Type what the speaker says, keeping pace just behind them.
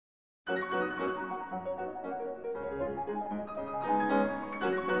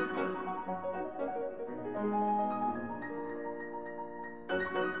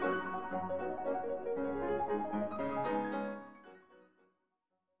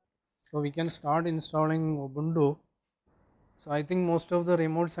So we can start installing Ubuntu. So I think most of the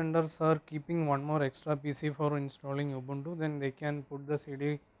remote centers are keeping one more extra PC for installing Ubuntu. Then they can put the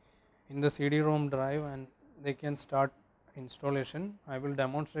CD in the CD-ROM drive and they can start installation. I will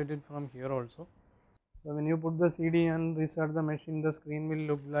demonstrate it from here also. So when you put the CD and restart the machine, the screen will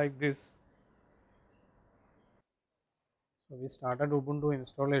look like this. So we started Ubuntu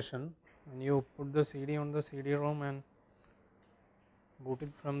installation. When you put the CD on the CD-ROM and boot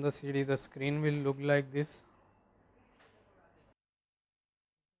it from the CD, the screen will look like this.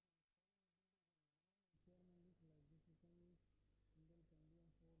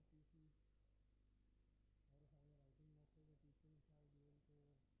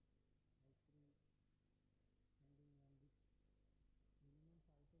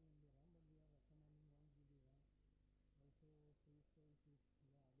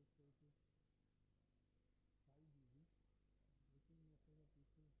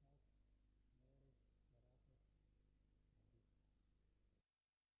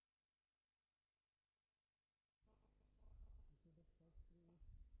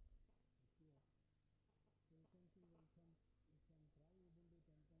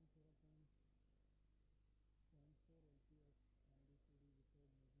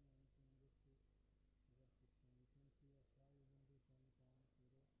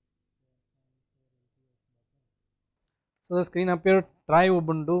 So the screen appear try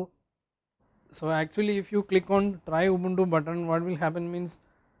Ubuntu. So actually if you click on try Ubuntu button, what will happen means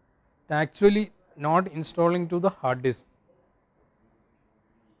it actually not installing to the hard disk.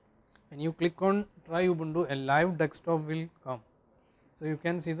 When you click on try Ubuntu, a live desktop will come. So you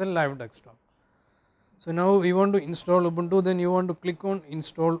can see the live desktop. So now we want to install Ubuntu, then you want to click on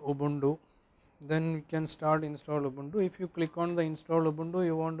install Ubuntu, then we can start install Ubuntu. If you click on the install Ubuntu,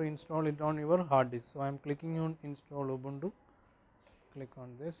 you want to install it on your hard disk. So I am clicking on install Ubuntu, click on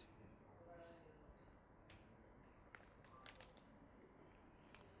this.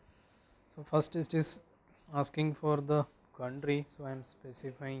 So first it is asking for the country, so I am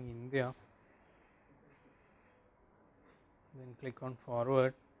specifying India, then click on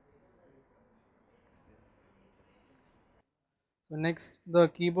forward. So next the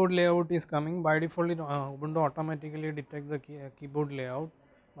keyboard layout is coming. By default Ubuntu automatically detect the keyboard layout.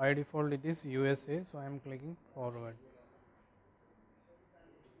 By default it is USA, so I am clicking forward.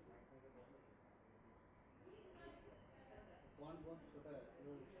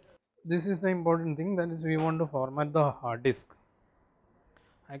 This is the important thing, that is we want to format the hard disk.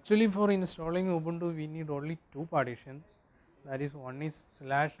 Actually for installing Ubuntu we need only two partitions, that is one is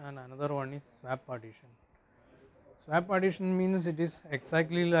slash and another one is swap partition. Swap partition means it is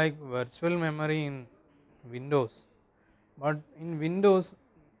exactly like virtual memory in Windows, but in Windows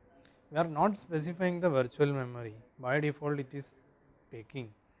we are not specifying the virtual memory, by default it is taking,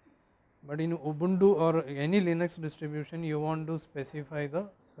 but in Ubuntu or any Linux distribution you want to specify the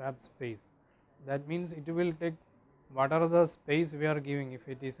swap space. That means it will take what are the space we are giving. If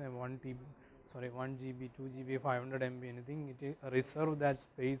it is a 1 TB, sorry 1 GB, 2 GB, 500 MB anything, it is reserve that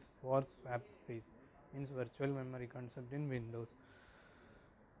space for swap space, means virtual memory concept in Windows.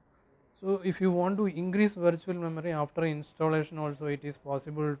 So if you want to increase virtual memory after installation also, it is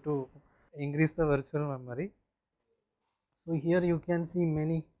possible to increase the virtual memory. So here you can see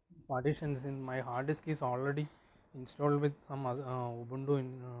many partitions. In my hard disk is already installed with some other Ubuntu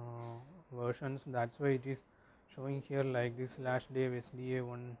versions, that's why it is showing here like this /dev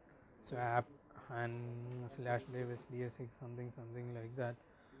SDA1 swap and /dev SDA6 something like that.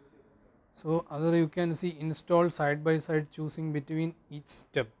 So other you can see install side by side, choosing between each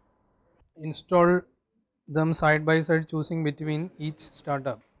step. Install them side by side, choosing between each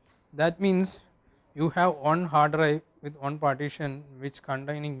startup. That means you have one hard drive with one partition which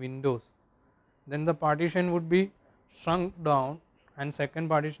containing Windows, then the partition would be shrunk down and second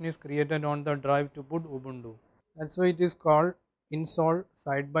partition is created on the drive to put Ubuntu. That's why it is called install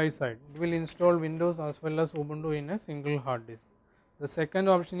side by side. It will install Windows as well as Ubuntu in a single hard disk. The second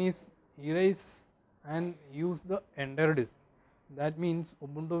option is erase and use the entire disk. That means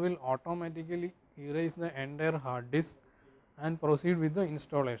Ubuntu will automatically erase the entire hard disk and proceed with the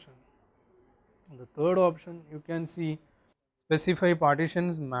installation. The third option you can see specify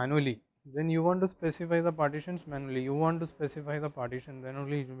partitions manually. Then you want to specify the partitions manually, you want to specify the partition, then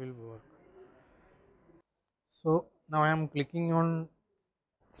only it will work. So now I am clicking on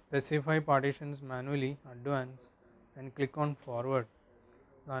specify partitions manually advanced and click on forward.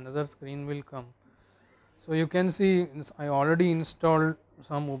 another screen will come. So you can see I already installed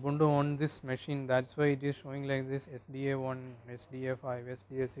some Ubuntu on this machine, that's why it is showing like this SDA1, SDA5,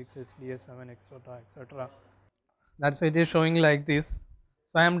 SDA6, SDA7, etc, etc. That's why it is showing like this.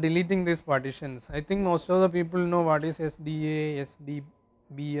 So I am deleting these partitions. I think most of the people know what is SDA, SDB,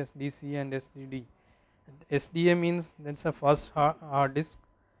 SDC and SDD. SDA means that's a first hard disk,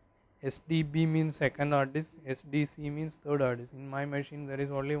 SDB means second hard disk, SDC means third hard disk. In my machine there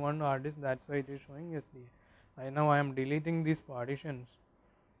is only one hard disk, that's why it is showing SDA. Now I am deleting these partitions.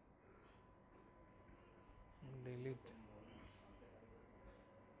 Delete.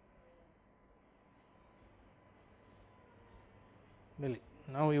 Delete.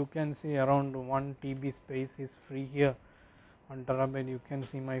 Now you can see around 1 TB space is free here. 1 terabyte, you can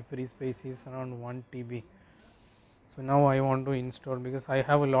see my free space is around 1 TB. So now I want to install, because I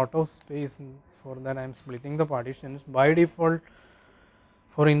have a lot of space, for that I am splitting the partitions. By default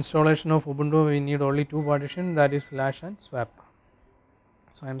for installation of Ubuntu we need only two partitions, that is slash and swap.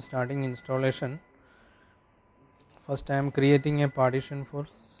 So I am starting installation. First I am creating a partition for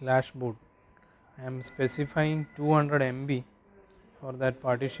slash boot. I am specifying 200 MB for that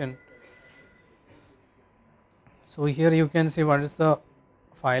partition. So here you can see what is the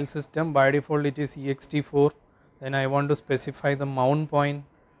file system. By default it is ext4. Then I want to specify the mount point,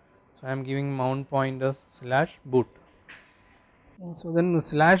 so I am giving mount point as slash boot. So then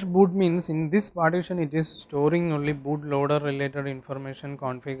slash boot means in this partition it is storing only bootloader related information,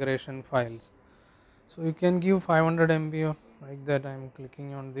 configuration files. So you can give 500 MB or like that. I am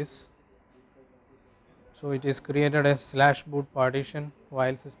clicking on this. So it is created as slash boot partition,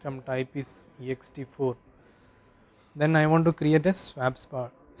 file system type is ext4. Then I want to create a swap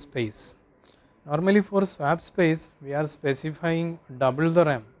space. Normally for swap space we are specifying double the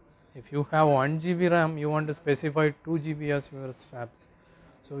RAM. If you have 1 GB RAM, you want to specify 2 GB as your swaps.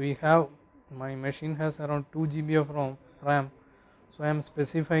 So we have, my machine has around 2 GB of RAM, so I am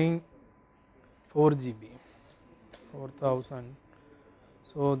specifying 4 GB, 4000.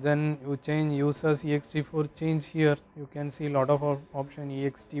 So then you change users ext4, change here, you can see lot of option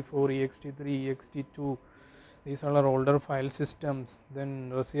ext4, ext3, ext2. These are older file systems.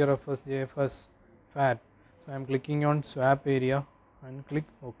 Then RFS, JFS, FAT. So I am clicking on swap area and click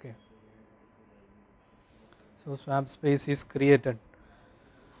OK. So swap space is created.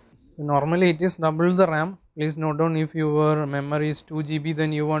 So normally it is double the RAM. Please note down, if your memory is 2 GB,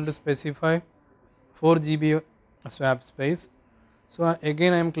 then you want to specify 4 GB swap space. So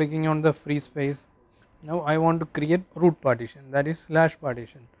again I am clicking on the free space. Now I want to create root partition, that is slash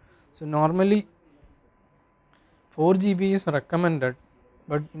partition. So normally 4 GB is recommended,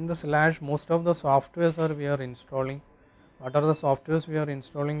 but in the slash most of the softwares are we are installing. What are the softwares we are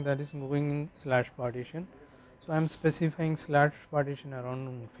installing, that is moving in slash partition. So I am specifying slash partition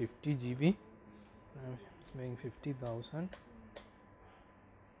around 50 GB. I am saying 50,000,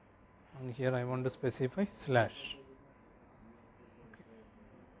 and here I want to specify slash. Okay.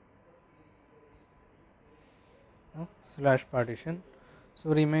 Now slash partition. So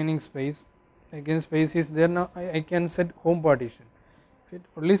remaining space, again space is there. Now I can set home partition. If it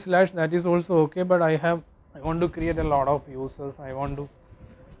only slash, that is also okay, but I want to create a lot of users. I want to,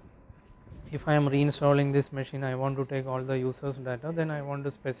 if I am reinstalling this machine, I want to take all the users data, then I want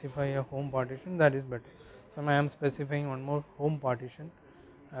to specify a home partition, that is better. So I am specifying one more home partition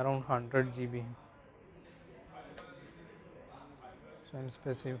around 100 GB. So I am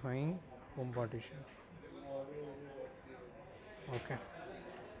specifying home partition. Okay.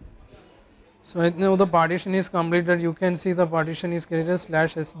 So now the partition is completed. You can see the partition is created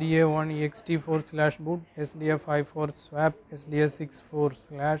slash SDA1 ext4 slash boot, SDA5 for swap, SDA6 for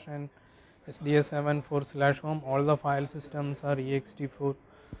slash, and SDA7 for slash home. All the file systems are ext4.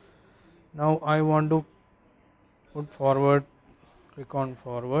 Now I want to put forward, click on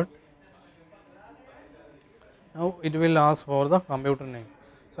forward. Now it will ask for the computer name.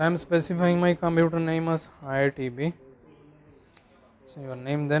 So I am specifying my computer name as IITB. So your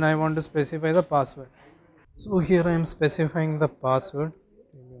name, then I want to specify the password. So here I am specifying the password.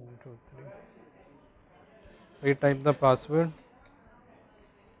 1, 2, 3. Retype the password.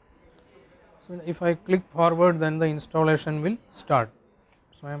 So if I click forward, then the installation will start.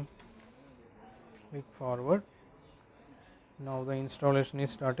 So I am click forward. Now the installation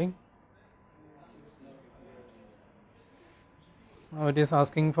is starting. Now it is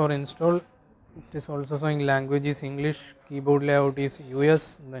asking for install. It is also showing language is English, keyboard layout is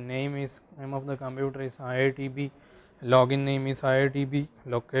US, the name of the computer is IITB, login name is IITB,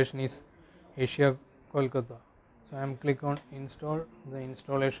 location is Asia, Kolkata. So I am click on install, the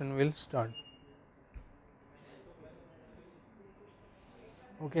installation will start.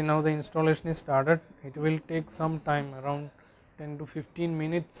 Okay, now the installation is started. It will take some time, around 10 to 15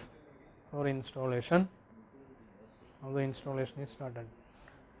 minutes for installation. Now the installation is started.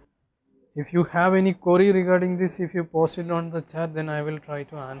 If you have any query regarding this, if you post it on the chat, then I will try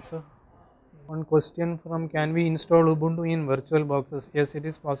to answer. One question from, can we install Ubuntu in virtual boxes? Yes, it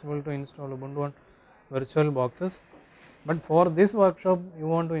is possible to install Ubuntu on virtual boxes, but for this workshop you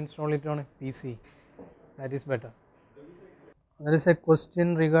want to install it on a PC, that is better. There is a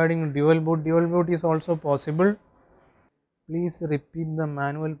question regarding dual boot. Dual boot is also possible. Please repeat the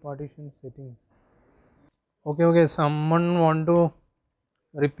manual partition settings. Okay, someone want to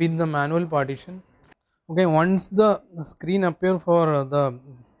repeat the manual partition. Okay, once the screen appear for the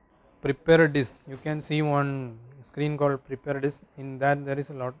prepare disk, you can see one screen called prepare disk. In that there is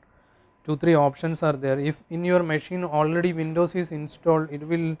a lot, 2-3 options are there. If in your machine already Windows is installed, it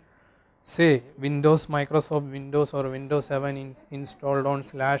will say Windows, Microsoft Windows or Windows 7 installed on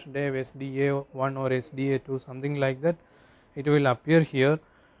 /dev SDA1 or SDA2, something like that, it will appear here.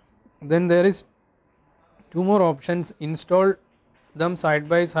 Then there is 2 more options, install them side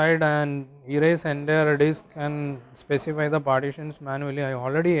by side and erase entire disk and specify the partitions manually. I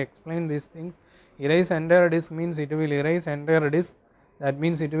already explained these things. Erase entire disk means it will erase entire disk, that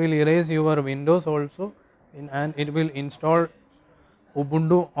means it will erase your Windows also, and it will install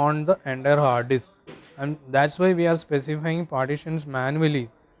Ubuntu on the entire hard disk, and that's why we are specifying partitions manually.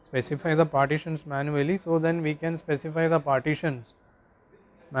 Specify the partitions manually, so then we can specify the partitions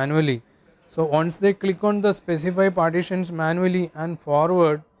manually. So once they click on the specify partitions manually and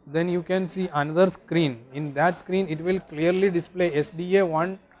forward, then you can see another screen. In that screen it will clearly display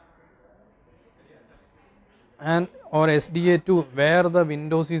SDA1 and or SDA2 where the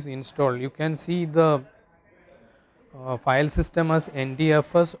Windows is installed. You can see the file system as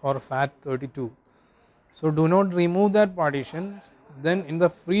NTFS or FAT32. So do not remove that partition. Then in the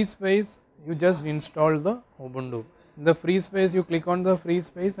free space you just install the Ubuntu. In the free space you click on the free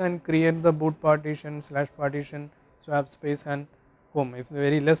space and create the boot partition, / partition, swap space and home. If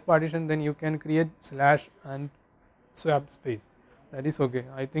very less partition, then you can create / and swap space. That is okay.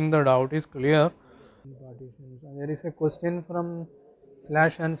 I think the doubt is clear. Partitions. There is a question from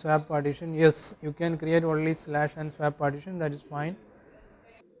 / and swap partition. Yes, you can create only / and swap partition, that is fine.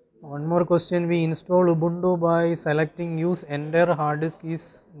 One more question, we install Ubuntu by selecting use entire hard disk,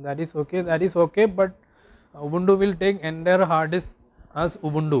 is that is okay, but Ubuntu will take entire hard disk as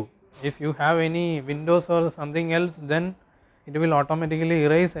Ubuntu. If you have any Windows or something else, then it will automatically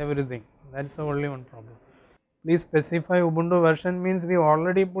erase everything. That's the only one problem. Please specify Ubuntu version, means we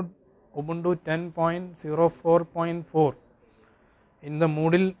already put Ubuntu 10.04.4 in the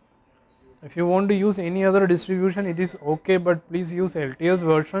Moodle. If you want to use any other distribution, it is okay, but please use LTS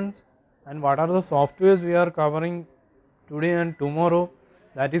versions, and what are the softwares we are covering today and tomorrow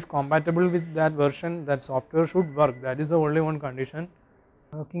that is compatible with that version, that software should work. That is the only one condition.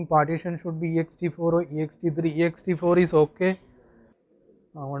 Asking partition should be ext4 or ext3. ext4 is okay.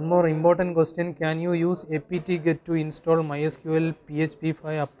 One more important question, can you use apt-get to install MySQL,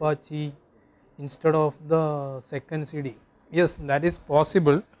 PHP5, Apache instead of the second CD? Yes, that is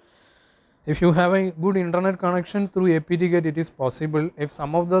possible. If you have a good internet connection through apt-get, it is possible. If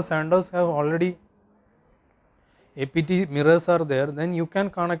some of the senders have already apt mirrors are there, then you can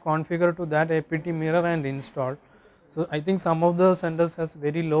configure to that apt mirror and install. So I think some of the senders has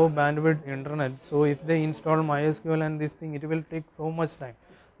very low bandwidth internet, so if they install MySQL and this thing, it will take so much time.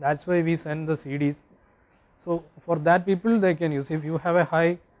 That's why we send the CDs. So for that people they can use. If you have a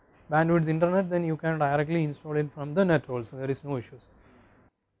high bandwidth internet, then you can directly install it from the net also, there is no issues.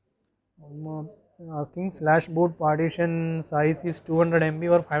 One more asking, /boot partition size is 200 MB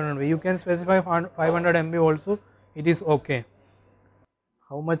or 500 MB. You can specify 500 MB also, it is okay.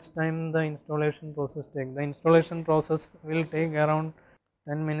 How much time the installation process take? The installation process will take around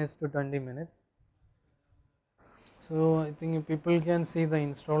 10 minutes to 20 minutes. So I think people can see the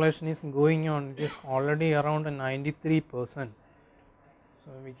installation is going on, it is already around 93%.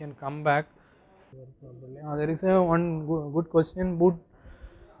 So we can come back. There is a one good question, boot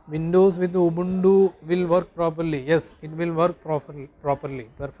Windows with Ubuntu will work properly. Yes, it will work properly,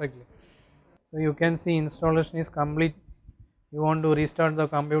 perfectly. So you can see installation is complete. You want to restart the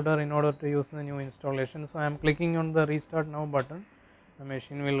computer in order to use the new installation. So I am clicking on the restart now button, the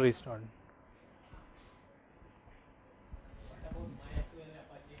machine will restart.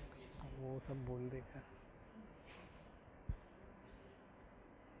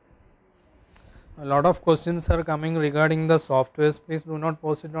 A lot of questions are coming regarding the softwares. Please do not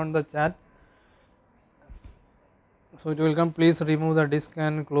post it on the chat. So it will come, please remove the disk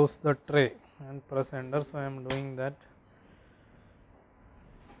and close the tray and press enter. So I am doing that.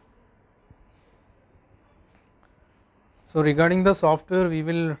 So regarding the software, we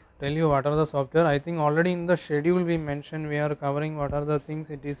will tell you what are the software. I think already in the schedule we mentioned we are covering what are the things.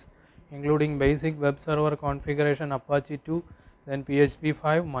 It is including basic web server configuration, Apache 2, then PHP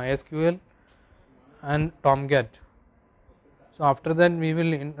 5, MySQL and Tomcat. So after that we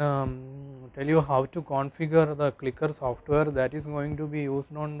will tell you how to configure the clicker software that is going to be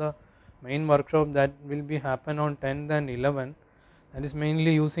used on the main workshop that will be happen on 10th and 11th. That is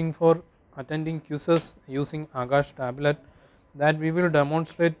mainly using for attending quizzes using Aakash tablet, that we will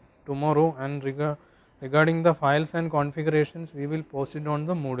demonstrate tomorrow, and regarding the files and configurations we will post it on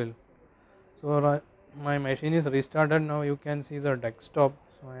the Moodle. So my machine is restarted now, you can see the desktop.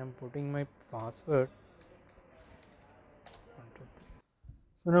 So I am putting my password.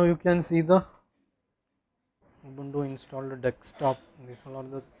 So now you can see the Ubuntu installed desktop. These are all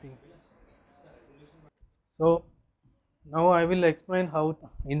the things. So now I will explain how to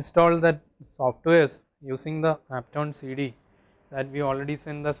install that softwares using the Apton CD that we already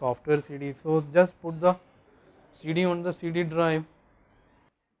sent the software CD. So just put the CD on the CD drive.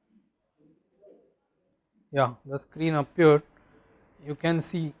 Yeah, the screen appeared. You can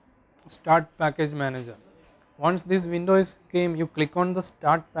see start package manager. Once this window is came, you click on the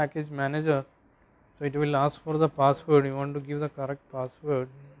start package manager. So it will ask for the password. You want to give the correct password.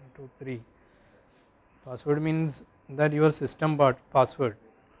 2 3. Password means that your system password.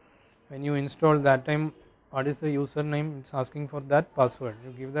 When you install that time, what is the username? It's asking for that password.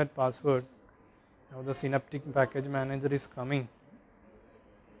 You give that password. Now the synaptic package manager is coming.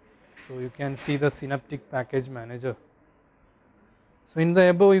 So you can see the synaptic package manager. So in the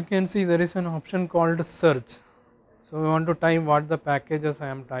above you can see there is an option called search. So we want to type what the packages. I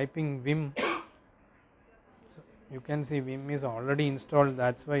am typing Vim. So you can see Vim is already installed,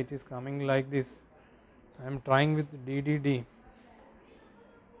 that's why it is coming like this. So I am trying with DDD.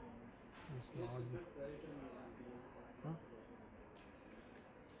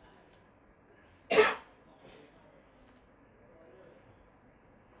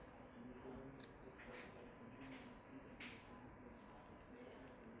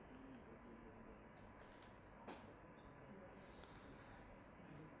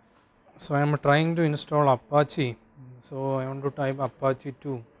 So I am trying to install Apache. So I want to type Apache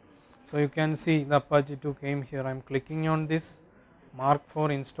 2. So you can see the Apache 2 came here. I am clicking on this mark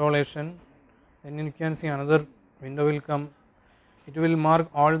for installation. Then you can see another window will come. It will mark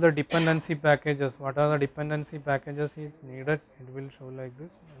all the dependency packages. What are the dependency packages is needed? It will show like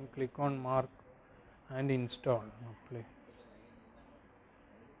this. And click on mark and install. Now play.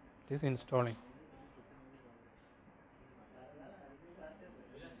 It is installing.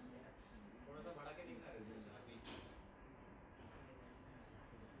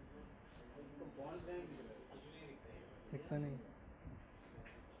 दिखता नहीं.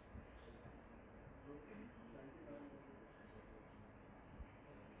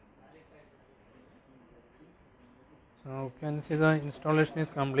 So you can see the installation is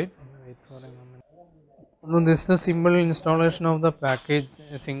complete. Wait for a moment. No, this is the simple installation of the package,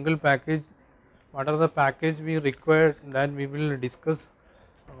 a single package. What are the package we require, that we will discuss.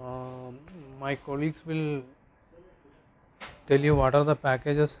 My colleagues will tell you what are the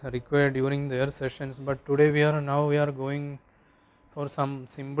packages required during their sessions, but today we are going for some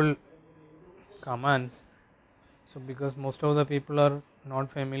simple commands. So because most of the people are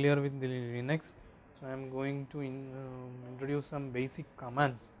not familiar with the Linux, so I am going to introduce some basic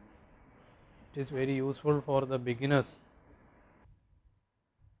commands. It is very useful for the beginners.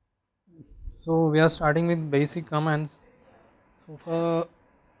 So we are starting with basic commands. So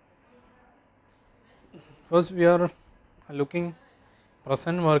first we are looking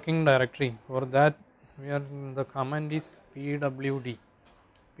present working directory. For that the command is pwd.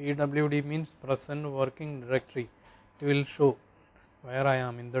 Pwd means present working directory. It will show where I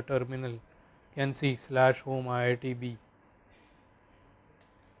am in the terminal. You can see /home IITB.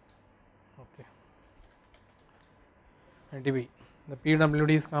 Okay. IITB. The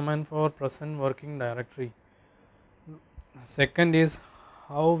pwd is command for present working directory. Second is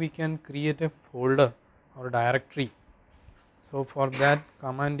how we can create a folder or directory. So for that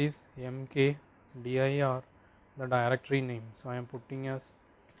command is mkdir, the directory name. So I am putting as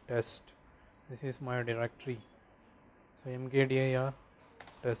test. This is my directory. So mkdir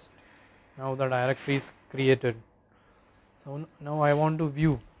test. Now the directory is created. So now I want to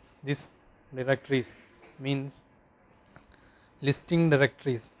view this directories, means listing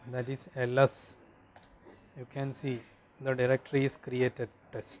directories, that is ls. You can see the directory is created,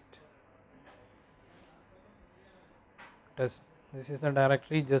 test. This is a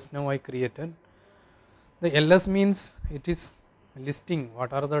directory just now I created. The ls means it is listing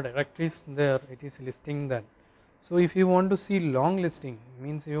what are the directories there, it is listing that. So if you want to see long listing,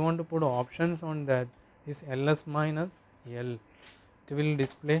 means you want to put options on that, is ls minus l, it will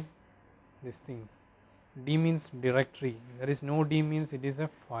display these things. D means directory, there is no D means it is a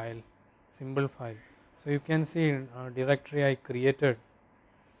file, symbol file. So you can see directory I created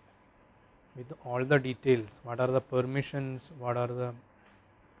with all the details, what are the permissions, what are the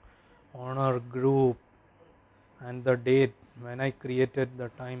owner group and the date when I created, the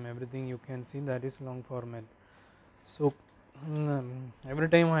time, everything you can see, that is long format. So every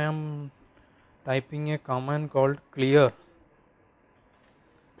time I am typing a command called clear,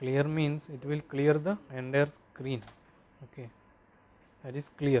 clear means it will clear the entire screen, okay, that is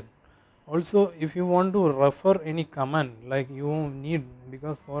clear. Also if you want to refer any command, like you need,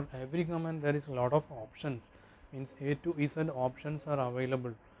 because for every command there is a lot of options, means A to Z options are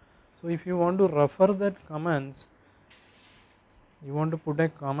available. So if you want to refer that commands, you want to put a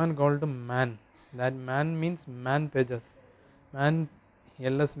command called man, that man means man pages, man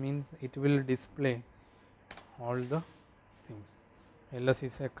ls means it will display all the things. Ls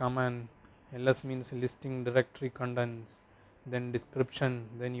is a command, ls means listing directory contents, then description,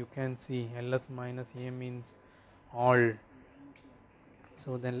 then you can see ls minus a means all,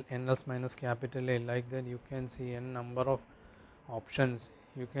 so then ls minus capital A, like that you can see n number of options.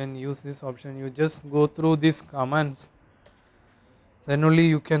 You can use this option, you just go through these commands, then only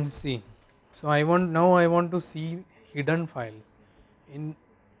you can see. So I want to see hidden files. In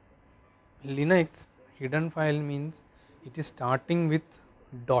Linux, hidden file means it is starting with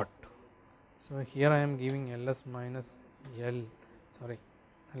dot. So here I am giving ls minus l, sorry,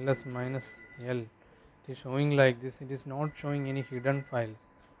 ls minus l. It is showing like this. It is not showing any hidden files.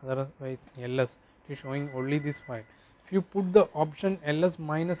 Otherwise ls, it is showing only this file. If you put the option ls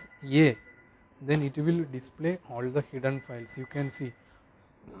minus a, then it will display all the hidden files. You can see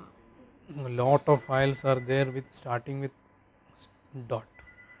a lot of files are there with starting with dot.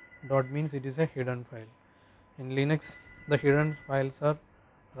 Dot means it is a hidden file. In Linux, the hidden files are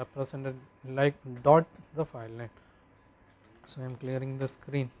represented like dot the file name. So I am clearing the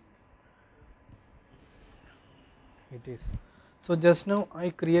screen. It is. So just now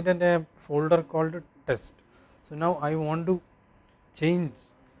I created a folder called test. So now I want to change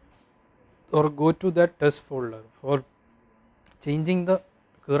or go to that test folder for changing the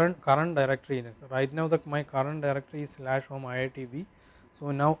current directory. Right now my current directory is /home IITB.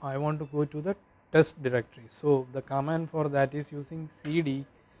 So now I want to go to the test directory. So the command for that is using cd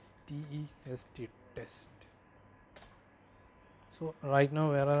test. So right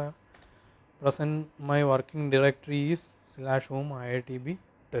now where present my working directory is /home IITB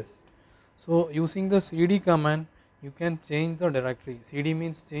test. So using the cd command you can change the directory. Cd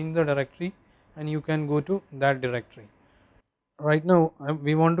means change the directory and you can go to that directory. Right now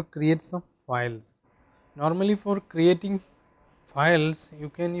we want to create some files. Normally for creating files you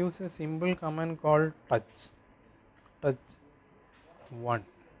can use a simple command called touch 1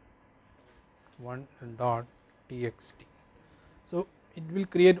 dot txt. So it will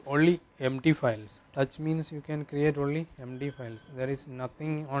create only empty files. Touch means you can create only empty files. There is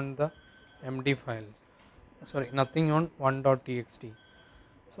nothing on the empty files, sorry, nothing on 1.txt.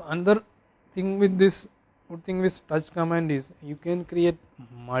 So another thing with this, good thing with touch command is you can create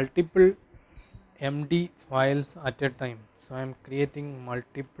multiple empty files at a time. So I am creating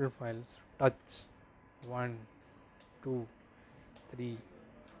multiple files, touch 1 2 3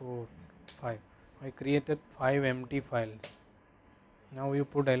 4 5. I created 5 empty files. Now you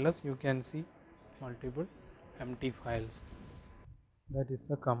put ls, you can see multiple empty files. That is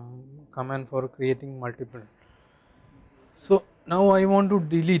the command for creating multiple. So now I want to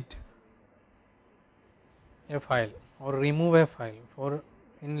delete a file or remove a file. For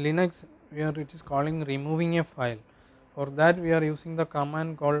in Linux we are, it is calling removing a file. For that we are using the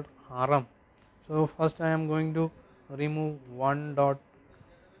command called rm. So first I am going to remove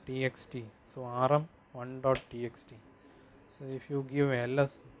 1.txt. So rm 1.txt. So if you give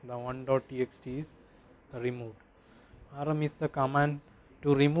ls, the 1.txt is removed. Rm is the command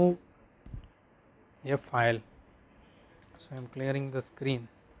to remove a file. So I am clearing the screen.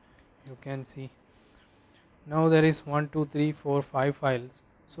 You can see now there is 1 2 3 4 5 files.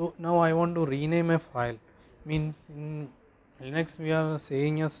 So now I want to rename a file, means in Linux we are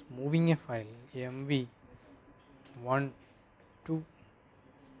saying as moving a file, mv 1 2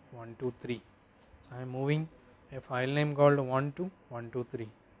 1 2 3. So I am moving a file name called 1 2 1 2 3.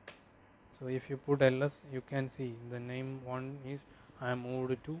 So if you put ls, you can see the name 1 is I am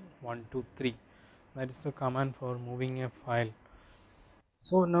moved to 1 2 3. That is the command for moving a file.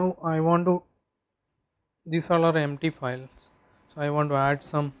 So now I want to, these all are empty files, so I want to add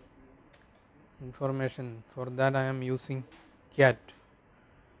some information. For that I am using cat.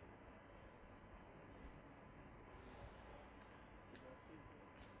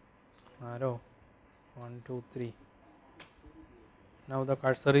 Arrow 1 2 3. Now the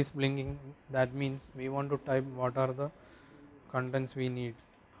cursor is blinking, that means we want to type what are the contents we need.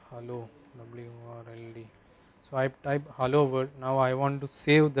 Hello WRLD. So I type hello world. Now I want to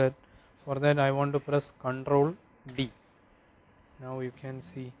save that. For that I want to press Ctrl D. Now you can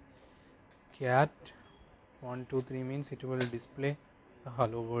see cat 1 2 3 means it will display the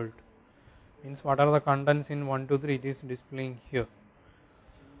hello world. Means what are the contents in 1 2 3, it is displaying here.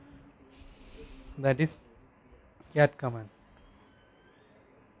 That is cat command.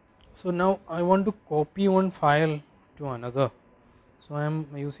 So now I want to copy one file to another. So I am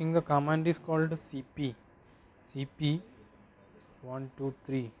using the command is called cp 1 2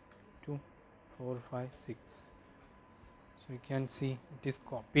 3 2 4 5 6. So you can see it is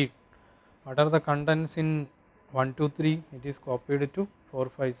copied. What are the contents in 1 2 3? It is copied to 4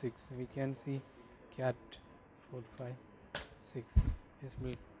 5 6. We can see cat 4 5 6 is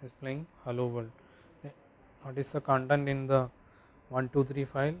displaying hello world. What is the content in the 1 2 3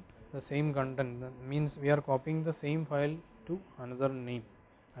 file? The same content. That means we are copying the same file to another name.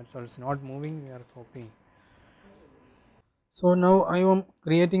 That's all. It's not moving, we are copying. So now I am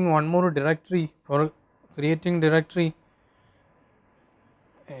creating one more directory. For creating directory,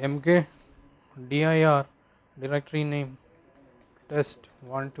 mkdir directory name test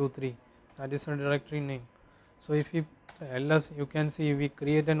 1 2 3, that is a directory name. So if you ls, you can see we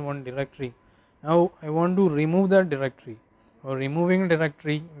created one directory. Now I want to remove that directory. For removing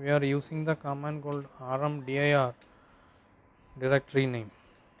directory, we are using the command called rmdir directory name.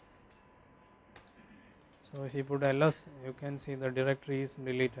 So if you put ls, you can see the directory is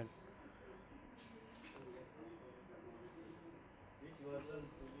deleted.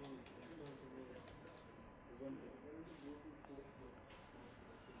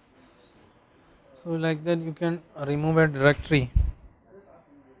 So like that you can remove a directory.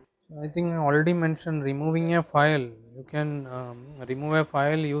 So I think I already mentioned removing a file. You can remove a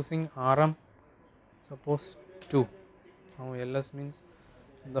file using rm suppose 2. Now ls means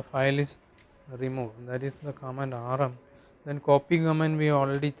the file is removed, that is the command rm. Then copy command we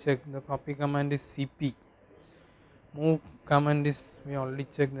already checked, the copy command is cp. Move command is we already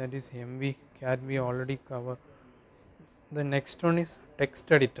checked, that is mv. Cat we already covered. The next one is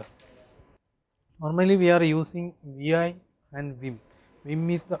text editor. Normally we are using vi and vim. Vim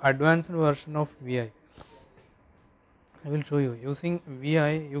is the advanced version of vi. I will show you. Using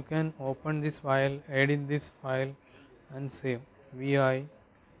vi you can open this file, edit this file and save vi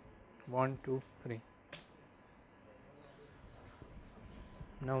 1 2 3.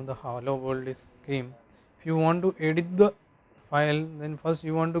 Now the hello world is came. If you want to edit the file, then first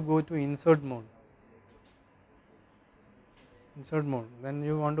you want to go to insert mode. Then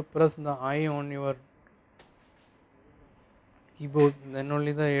you want to press the I on your keyboard, then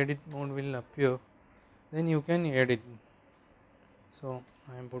only the edit mode will appear. Then you can edit. So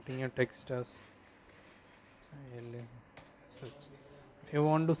I am putting a text as such. If you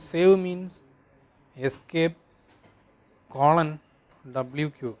want to save means escape colon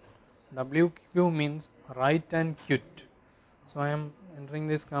wq. Wq means write and quit. So I am entering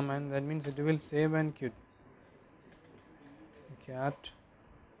this command, that means it will save and quit. Cat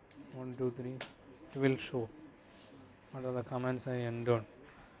 1 2 3, it will show what are the commands I entered.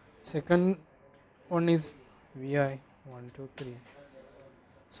 Second one is vi 1 2 3.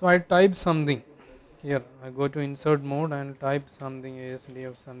 So I type something here. I go to insert mode and type something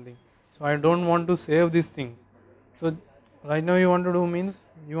asdf something. So I don't want to save these things. So right now you want to do means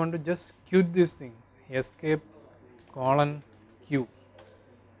you want to just quit this thing. Escape colon q.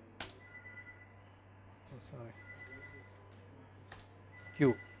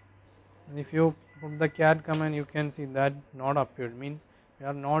 Q. And if you put the cat command, you can see that not appeared, means we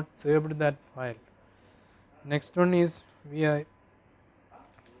are not saved that file. Next one is vi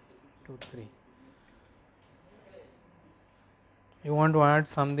 2 3. You want to add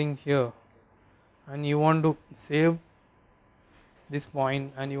something here and you want to save this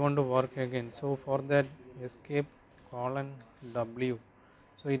point and you want to work again. So for that escape colon w.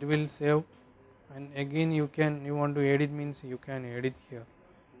 So it will save, and again you want to edit means you can edit here.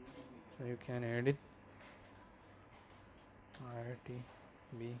 So you can edit IIT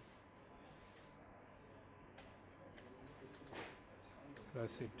B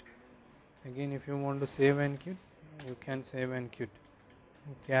press it. Again if you want to save and quit, you can save and quit.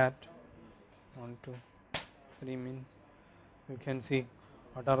 Cat 1 2 3 means you can see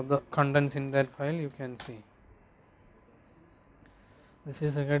what are the contents in that file, you can see. This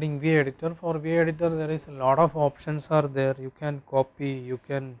is regarding V editor. For V editor there is a lot of options are there. You can copy, you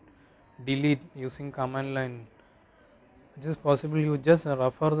can delete using command line. It is possible. You just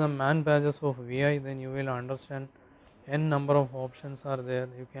refer the man pages of VI, then you will understand n number of options are there.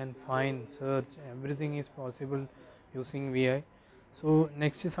 You can find, search, everything is possible using VI. So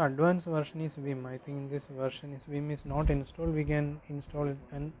next is advanced version is Vim. I think in this version is Vim is not installed. We can install it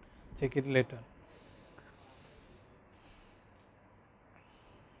and check it later.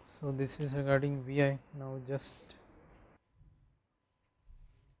 So this is regarding VI. Now just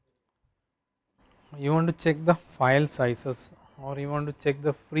you want to check the file sizes, or you want to check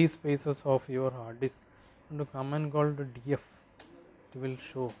the free spaces of your hard disk. You want to command called df. It will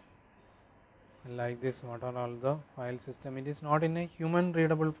show like this what are all the file system. It is not in a human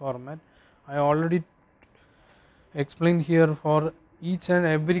readable format. I already explained here for each and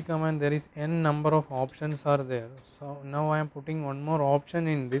every command there is n number of options are there. So now I am putting one more option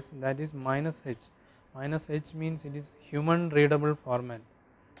in this, that is -h. -h means it is human readable format.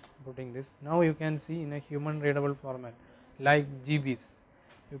 Putting this, now you can see in a human readable format like GBs.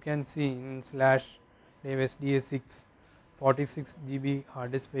 You can see in slash SDA6 46 GB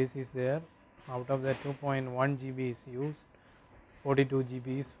hard disk space is there. Out of that 2.1 GB is used, 42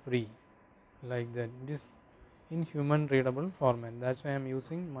 GB is free, like that. It is in human readable format. That's why I am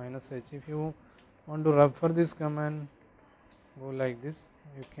using -h. If you want to refer this command, go like this.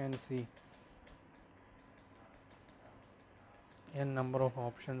 You can see n number of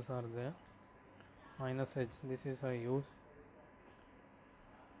options are there. -h, this is I use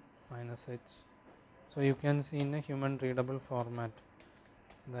 -h. So you can see in a human readable format.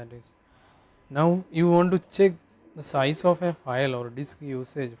 That is, now you want to check the size of a file or disk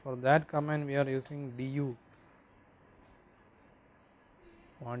usage. For that command we are using du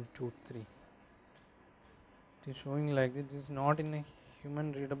 123. It is showing like this. It is not in a human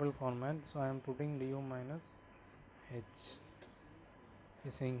readable format, so I am putting du -h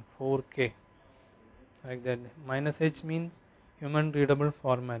is saying 4K, like that. -h means human readable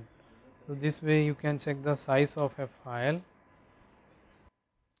format. So this way you can check the size of a file.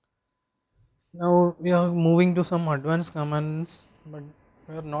 Now we are moving to some advanced commands, but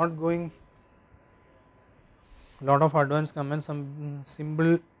we are not going lot of advanced commands, some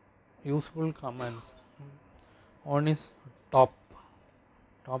simple useful commands. One is top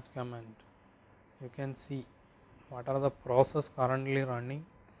command. You can see what are the process currently running,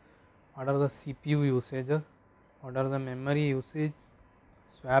 what are the CPU usages, what are the memory usage,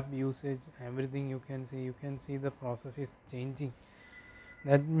 swap usage, everything you can see. You can see the process is changing.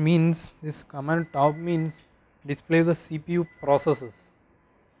 That means this command top means display the CPU processes.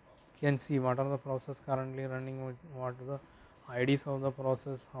 You can see what are the process currently running, what are the IDs of the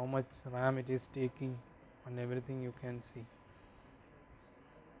process, how much RAM it is taking, and everything you can see.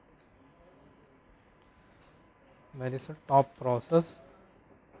 That is a top process.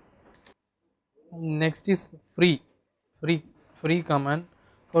 Next is free command.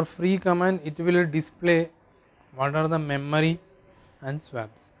 For free command it will display what are the memory and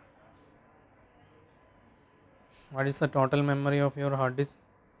swaps. What is the total memory of your hard disk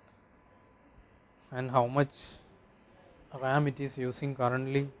and how much RAM it is using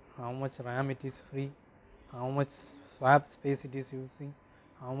currently, how much RAM it is free, how much swap space it is using,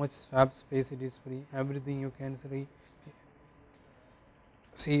 how much swap space it is free, everything you can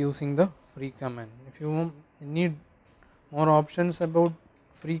see using the free command. If you need more options about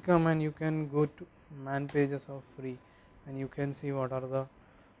free command, you can go to man pages of free and you can see what are the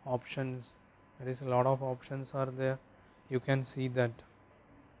options. There is a lot of options are there. You can see that.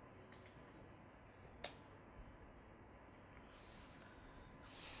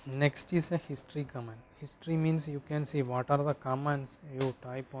 Next is a history command. History means you can see what are the commands you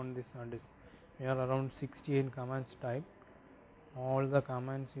type on this hard disk. We are around 68 commands type. All the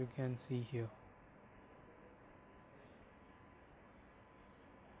commands you can see here.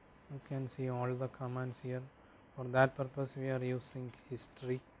 You can see all the commands here. For that purpose we are using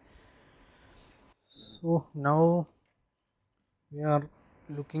history. So now we are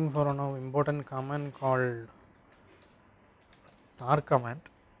looking for an important command called tar command.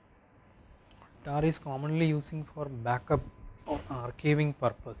 Tar is commonly using for backup or archiving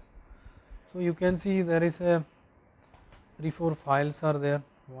purpose. So you can see there is a 3-4 files are there,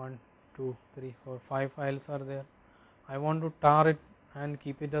 1 2 3 4 5 files are there. I want to tar it and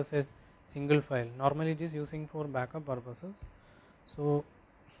keep it as a single file. Normally it is using for backup purposes. So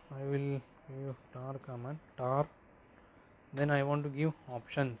I will give tar command, tar, then I want to give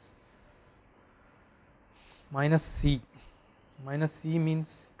options. -c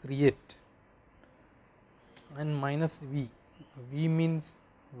means create, and -v V means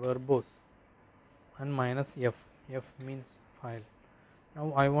verbose and minus F, F means file.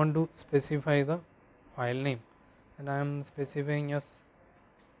 Now I want to specify the file name, and I am specifying as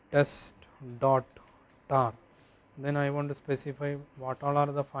test.tar. Then I want to specify what all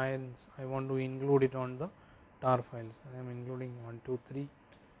are the files I want to include it on the tar files. I am including 1 2 3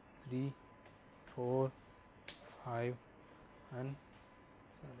 3 4 5 and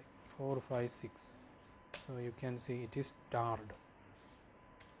 4 5 6. So you can see it is tarred.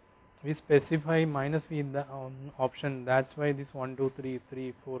 We specify minus v in the option, that's why this 1 2 3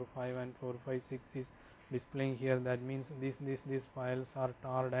 3 4 5 and 4 5 6 is displaying here. That means these files are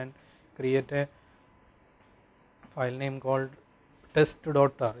tarred, and create a file name called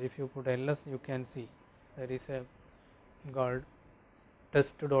test.tar. If you put ls, you can see there is a called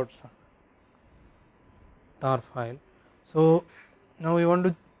test.tar file. So now we want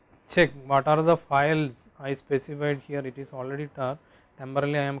to check what are the files I specified here. It is already tar.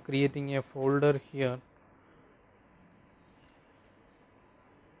 Temporarily I am creating a folder here,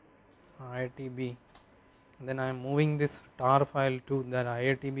 IITB. Then I am moving this tar file to that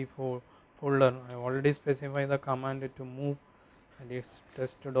IITB folder. I already specified the command to move, that is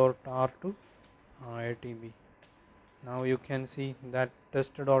test.tar to IITB. Now you can see that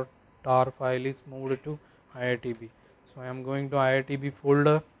test.tar file is moved to IITB. So I am going to IITB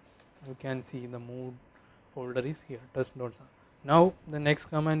folder. You can see the moved folder is here, test.tar. Now the next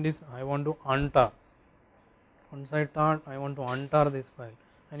command is I want to untar. Once I tar, I want to untar this file,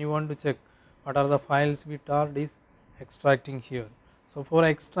 and you want to check what are the files we tarred is extracting here. So for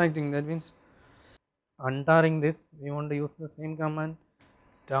extracting, that means untarring this, we want to use the same command,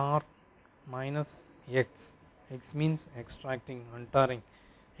 tar minus x. X means extracting, untarring.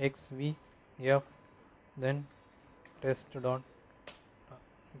 X v f, then test dot.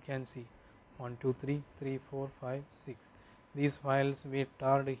 You can see 1 2 3 3 4 5 6. These files we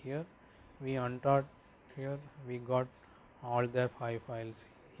tarred here, we untarred here, we got all the 5 files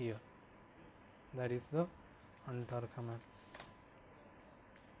here. That is the untar command.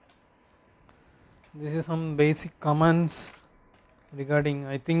 This is some basic commands regarding,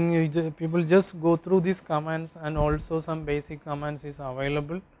 I think people just go through these commands, and also some basic commands is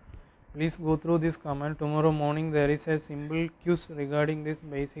available. Please go through this command. Tomorrow morning there is a simple quiz regarding this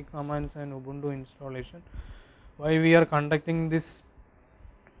basic commands and Ubuntu installation. Why we are conducting this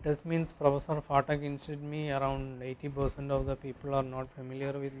test means Professor Phatak instead me around 80% of the people are not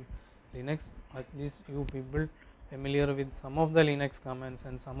familiar with Linux. At least you people familiar with some of the Linux commands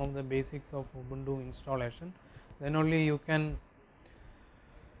and some of the basics of Ubuntu installation. Then only you can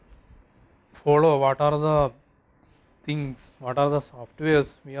follow what are the things, what are the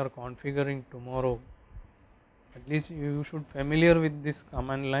softwares we are configuring tomorrow. At least you should familiar with this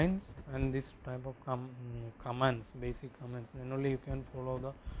command lines and this type of commands, basic commands. Then only you can follow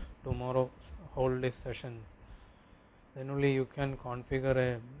the tomorrow whole day sessions. Then only you can configure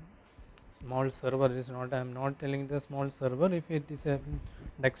a small server. It is not, I am not telling the small server. If it is a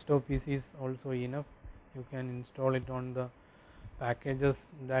desktop PC is also enough. You can install it on the packages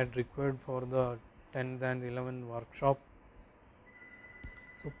that required for the 10th and 11th workshop.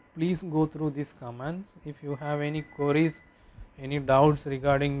 So please go through these commands. If you have any queries, any doubts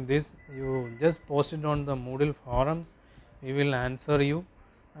regarding this, you just post it on the Moodle forums. We will answer you,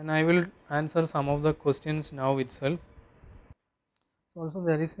 and I will answer some of the questions now itself. So also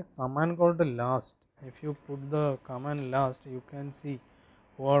there is a command called the last. If you put the command last, you can see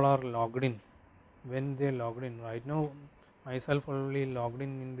who all are logged in, when they logged in. Right now myself only logged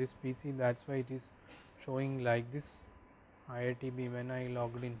in this PC, that's why it is showing like this. IITB, when I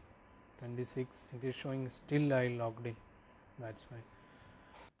logged in 26, it is showing still I logged in, that's why.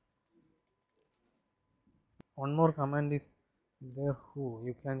 One more command is there, who.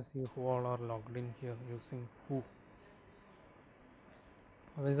 You can see who all are logged in here using who.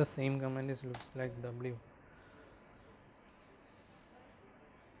 Always the same command is looks like w.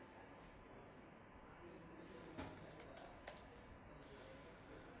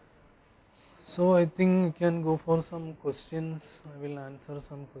 So I think we can go for some questions. I will answer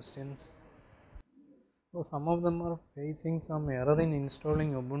some questions. So some of them are facing some error in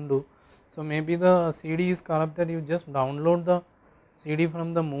installing Ubuntu. So maybe the CD is corrupted. You just download the CD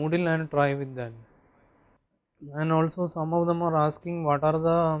from the Moodle and try with that. And also some of them are asking what are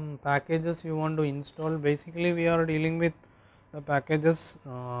the packages you want to install. Basically we are dealing with the packages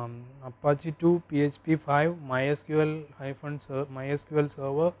Apache 2, PHP 5, MySQL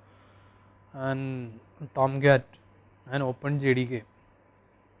server, and Tomcat and OpenJDK.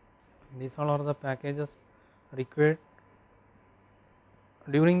 These all are the packages required.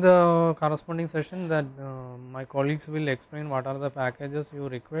 during the corresponding session that my colleagues will explain what are the packages you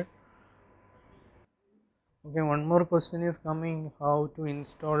require. Okay, one more question is coming, how to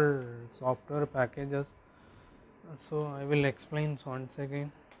install software packages. So I will explain once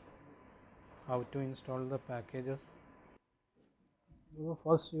again how to install the packages. So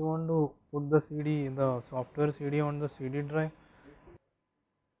first you want to put the CD, the software CD on the CD drive.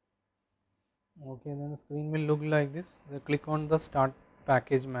 Okay, then the screen will look like this. Then click on the start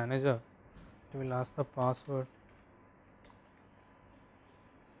package manager. It will ask the password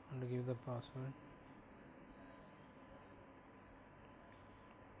and give the password.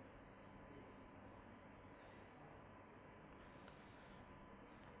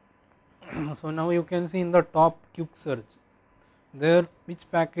 So now you can see in the top quick search there which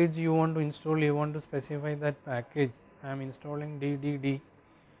package you want to install. You want to specify that package. I am installing DDD.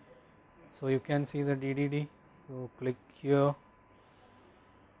 So you can see the DDD. So click here.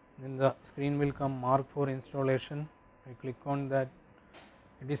 Then the screen will come mark for installation. I click on that.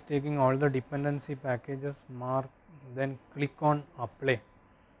 It is taking all the dependency packages, mark, then click on apply,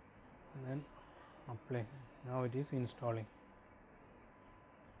 then apply. Now it is installing.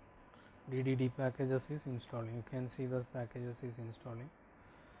 DDD packages is installing. You can see the packages is installing.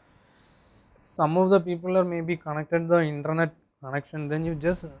 Some of the people are maybe connected the internet connection, then you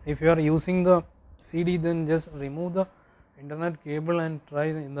just, if you are using the CD, then just remove the internet cable and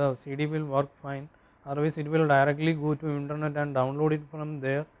try the CD will work fine. Otherwise it will directly go to internet and download it from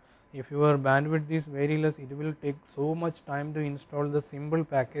there. If your bandwidth is very less, it will take so much time to install the simple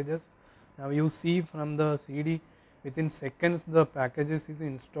packages. Now you see from the CD within seconds the packages is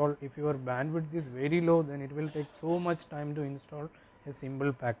installed. If your bandwidth is very low, then it will take so much time to install a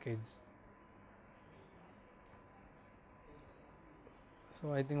simple package.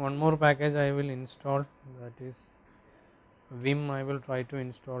 So I think one more package I will install, that is Vim. I will try to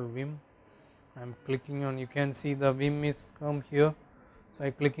install Vim. I am clicking on, you can see the Vim is come here. So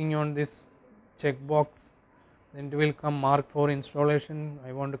I clicking on this checkbox, then it will come mark for installation.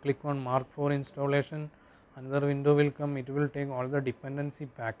 I want to click on mark for installation. Another window will come, it will take all the dependency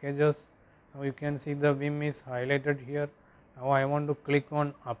packages. Now you can see the Vim is highlighted here. Now I want to click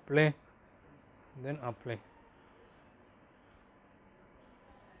on apply, then apply.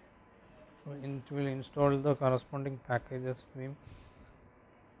 So it will install the corresponding packages Vim.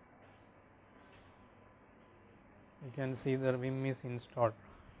 You can see the Vim is installed.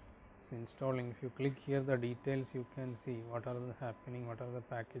 It's installing. If you click here the details, you can see what are the happening, what are the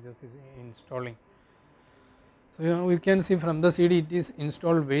packages is installing. So you can see from the CD it is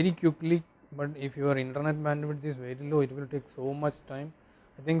installed very quickly, but if your internet bandwidth is very low, it will take so much time.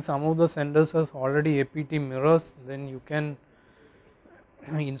 I think some of the senders has already APT mirrors, then you can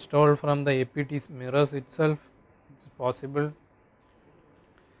install from the APT mirrors itself. It's possible.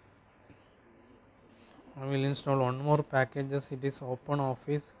 I will install one more packages. It is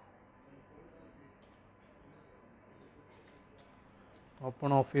OpenOffice.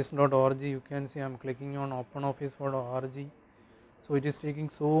 OpenOffice.org. You can see I am clicking on OpenOffice.org. So it is taking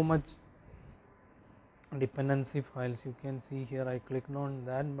so much dependency files. You can see here I clicked on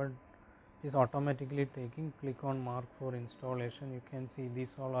that, but it is automatically taking. Click on mark for installation. You can see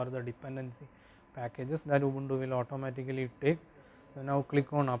these all are the dependency packages that Ubuntu will automatically take. So now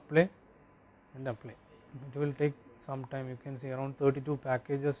click on apply and apply. It will take some time. You can see around 32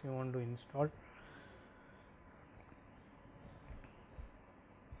 packages you want to install.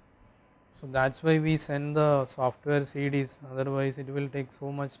 So that's why we send the software CDs, otherwise it will take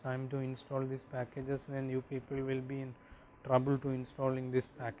so much time to install these packages, then you people will be in trouble to installing these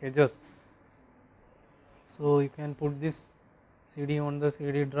packages. So you can put this CD on the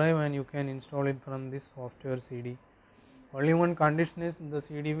CD drive and you can install it from this software CD. Only one condition is the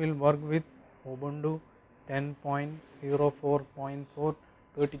CD will work with Ubuntu 10.04.4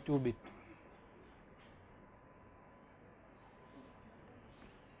 32-bit.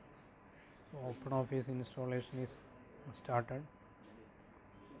 So OpenOffice installation is started.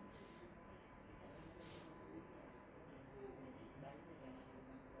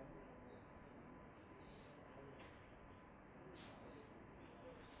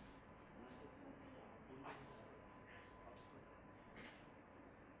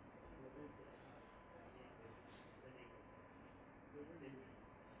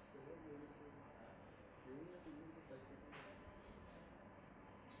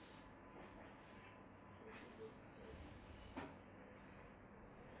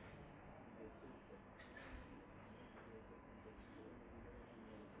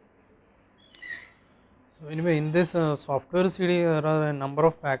 So anyway, in this software CD, there are a number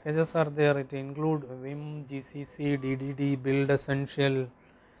of packages are there. It include Vim, GCC, DDD, Build Essential,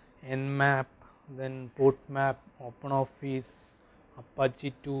 Nmap, then Portmap, OpenOffice,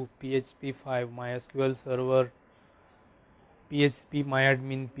 Apache 2, PHP 5, MySQL Server, PHP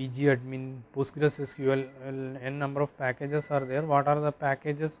MyAdmin, PGAdmin, PostgreSQL, n number of packages are there. What are the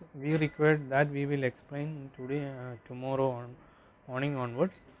packages we require, that we will explain today, tomorrow on morning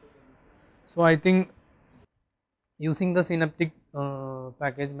onwards. So I think using the Synaptic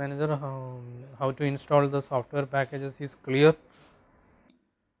package manager, how to install the software packages is clear.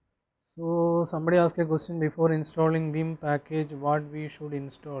 So somebody asked a question, before installing Vim package, what we should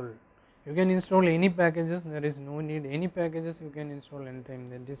install? You can install any packages, there is no need, any packages you can install anytime,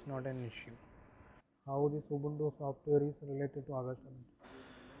 that is not an issue. How this Ubuntu software is related to Aakash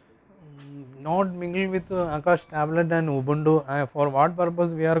tablet? Not mingle with Aakash tablet and Ubuntu. For what purpose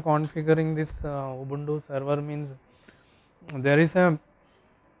we are configuring this Ubuntu server means, there is a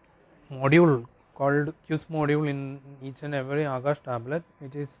module called QS module in each and every Aakash tablet.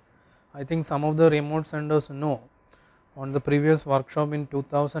 It is, I think some of the remote senders know. On the previous workshop in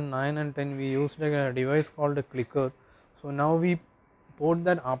 2009 and 10 we used a device called a clicker. So now we port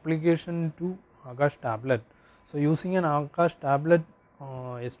that application to Aakash tablet. So using an Aakash tablet,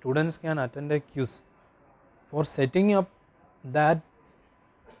 students can attend a quiz. For setting up that,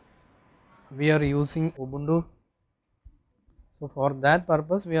 we are using Ubuntu. So for that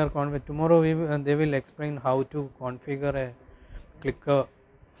purpose we are tomorrow they will explain how to configure a clicker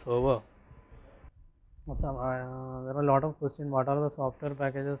server. So, there are a lot of questions, what are the software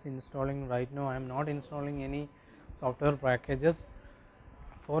packages installing right now? I am not installing any software packages.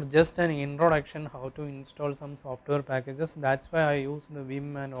 For just an introduction how to install some software packages, that is why I use the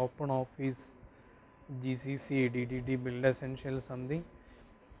Vim and OpenOffice, GCC, DDD, Build Essential something.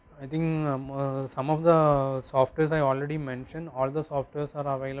 I think some of the softwares I already mentioned, all the softwares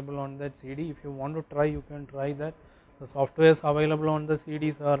are available on that CD. If you want to try, you can try that. The softwares available on the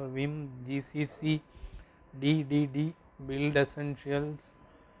CDs are Vim, GCC, DDD, Build Essentials,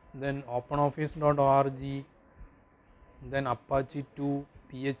 then OpenOffice.org, then Apache 2,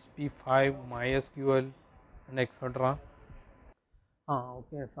 PHP 5, MySQL, and etc.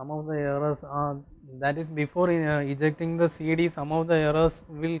 Okay, some of the errors that is before ejecting the CD, some of the errors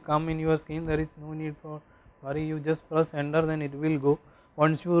will come in your screen. There is no need for worry, you just press enter, then it will go.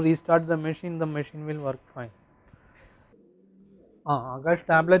 Once you restart the machine will work fine. Aakash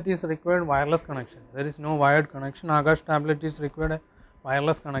tablet is required wireless connection. There is no wired connection. Aakash tablet is required a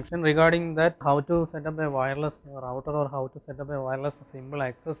wireless connection. Regarding that, how to set up a wireless router or how to set up a wireless simple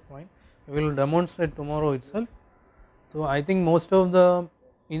access point, we will demonstrate tomorrow itself. So I think most of the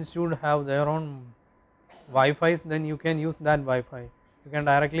institute have their own Wi-Fi's, then you can use that Wi-Fi. You can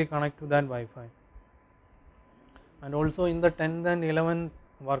directly connect to that Wi-Fi. And also in the 10th and 11th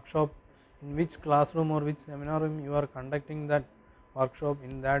workshop, in which classroom or which seminar room you are conducting that workshop,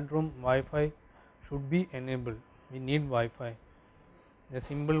 in that room Wi-Fi should be enabled. We need Wi-Fi. The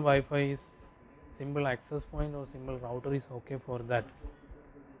simple Wi-Fi is simple access point or simple router is okay for that.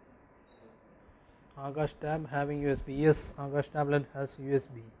 Aakash tab having USB. Yes, Aakash tablet has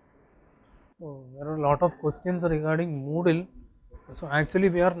USB. So there are a lot of questions regarding Moodle. So actually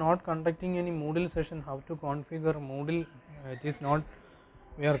we are not conducting any Moodle session. How to configure Moodle? It is not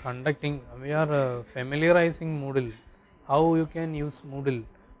we are conducting. We are familiarizing Moodle. How you can use Moodle?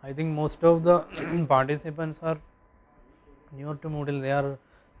 I think most of the participants are newer to Moodle. They are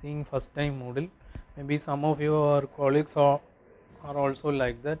seeing first time Moodle. Maybe some of your colleagues are also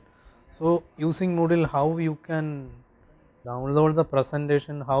like that. So using Moodle, how you can download the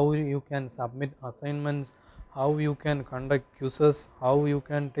presentation, how you can submit assignments, how you can conduct quizzes, how you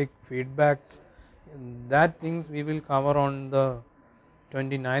can take feedbacks, that things we will cover on the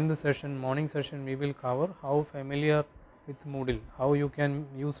 29th session, morning session. We will cover how familiar with Moodle, how you can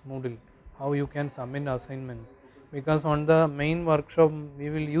use Moodle, how you can submit assignments, because on the main workshop we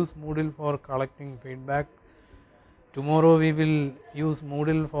will use Moodle for collecting feedback. Tomorrow we will use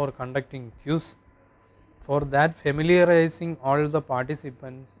Moodle for conducting quiz. For that, familiarizing all the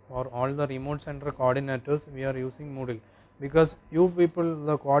participants or all the remote center coordinators, we are using Moodle, because you people,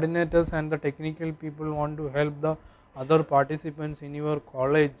 the coordinators and the technical people, want to help the other participants in your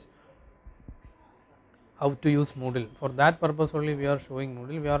college how to use Moodle. For that purpose only we are showing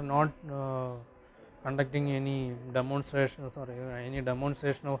Moodle. We are not conducting any demonstrations or any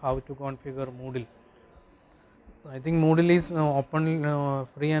demonstration of how to configure Moodle. I think Moodle is open,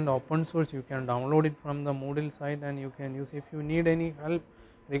 free and open source. You can download it from the Moodle site and you can use. If you need any help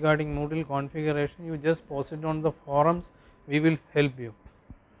regarding Moodle configuration, you just post it on the forums. We will help you.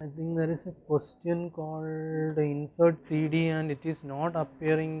 I think there is a question called insert CD and it is not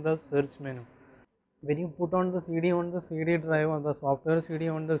appearing the search menu. When you put on the CD on the CD drive or the software CD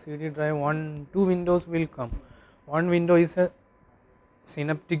on the CD drive, two windows will come. One window is a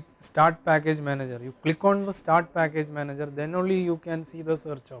Synaptic Start Package Manager. You click on the Start Package Manager, then only you can see the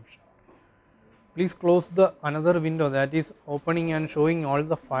search option. Please close the another window that is opening and showing all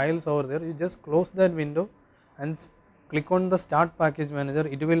the files over there. You just close that window and click on the Start Package Manager.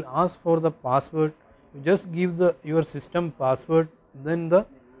 It will ask for the password. You just give the your system password, then the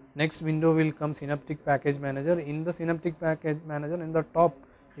next window will come Synaptic Package Manager. In the Synaptic Package Manager, in the top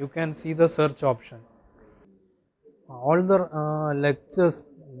you can see the search option. All the lectures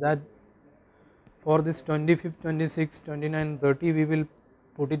that for this 25th, 26th, 29th, 30 we will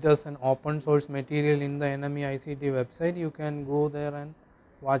put it as an open source material in the NME ICT website. You can go there and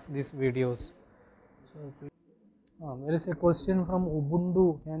watch these videos. So there is a question from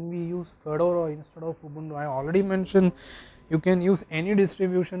Ubuntu. Can we use Fedora instead of Ubuntu? I already mentioned you can use any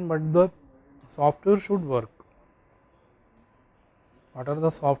distribution, but the software should work. Whatever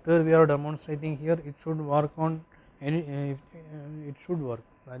the software we are demonstrating here, it should work on any. It should work.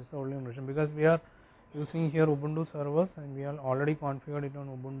 That is the only reason, because we are using here Ubuntu servers and we are already configured it on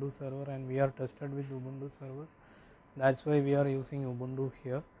Ubuntu server and we are tested with Ubuntu servers. That is why we are using Ubuntu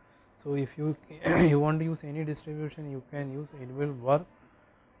here. So if you you want to use any distribution, you can use, it will work,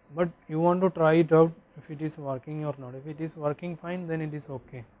 but you want to try it out if it is working or not. If it is working fine, then it is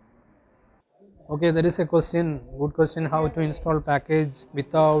okay. Okay, there is a question, good question, how to install package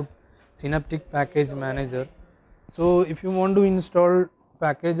without Synaptic Package Manager. So if you want to install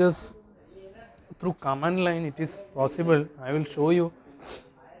packages through command line, it is possible. I will show you,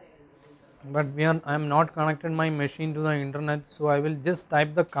 but I am not connected my machine to the internet, so I will just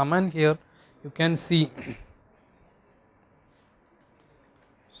type the command here. You can see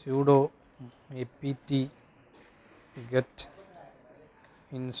sudo apt get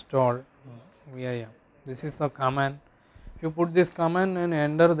install vim. This is the command. If you put this command and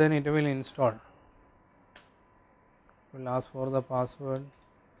enter, then it will install. It will ask for the password.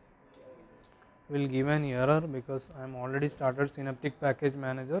 Will give an error because I am already started Synaptic Package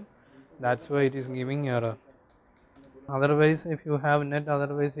Manager, that is why it is giving error. Otherwise if you have net,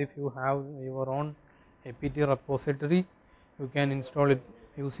 otherwise if you have your own apt repository, you can install it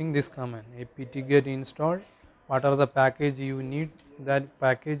using this command apt get installed. What are the package you need, that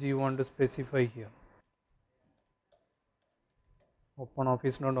package you want to specify here.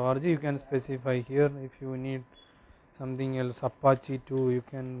 OpenOffice.org you can specify here. If you need something else, Apache 2 you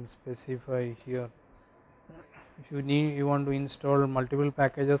can specify here. If you want to install multiple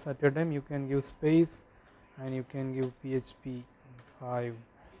packages at a time, you can give space and you can give PHP 5,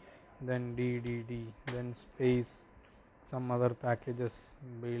 then DDD, then space, some other packages,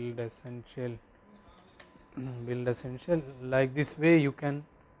 build essential, like this way you can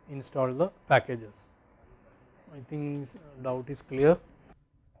install the packages. I think doubt is clear.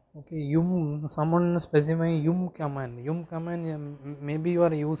 Okay, someone specifying yum command, maybe you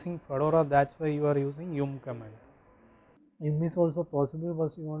are using Fedora, that is why you are using yum command. Yum is also possible,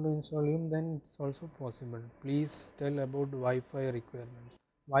 but you want to install yum, then it is also possible. Please tell about Wi-Fi requirements.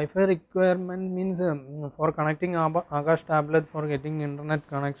 Wi-Fi requirement means for connecting Aakash tablet, for getting internet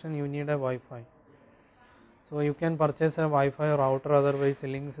connection you need a Wi-Fi. So you can purchase a Wi-Fi router, otherwise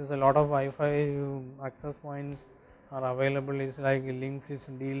links is a lot of Wi-Fi access points are available. It's like links is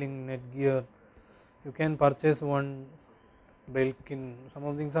D-Link, Netgear. You can purchase one, Belkin, some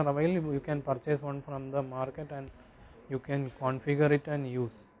of things are available. You can purchase one from the market and you can configure it and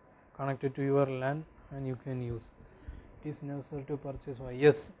use, connect it to your LAN and you can use. It is necessary to purchase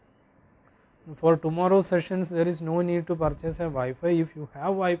yes. For tomorrow's sessions there is no need to purchase a Wi-Fi. If you have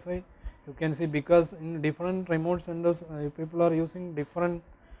Wi-Fi, you can see, because in different remote centers people are using different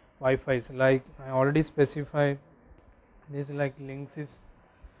Wi-Fi's, like I already specified this, like Linksys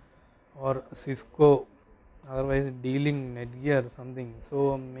or Cisco, otherwise D-Link, Netgear something.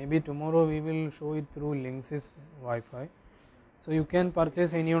 So maybe tomorrow we will show it through Linksys Wi-Fi. So you can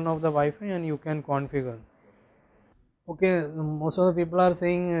purchase any one of the Wi-Fi and you can configure. Okay, most of the people are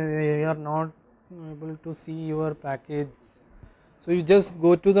saying you are not able to see your package. So you just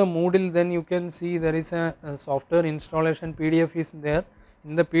go to the Moodle, then you can see there is a software installation PDF is there.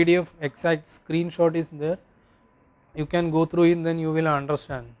 In the PDF exact screenshot is there. You can go through it, then you will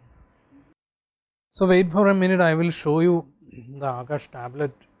understand. So wait for a minute, I will show you the Aakash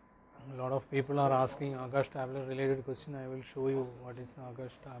tablet. A lot of people are asking Aakash tablet related question. I will show you what is the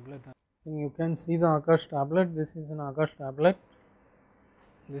Aakash tablet. You can see the Aakash tablet. This is an Aakash tablet.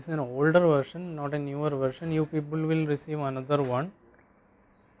 This is an older version, not a newer version. You people will receive another one.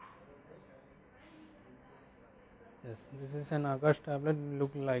 Yes, this is an Aakash tablet,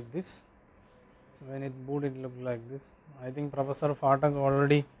 look like this. So when it boot, it look like this. I think Professor Phatak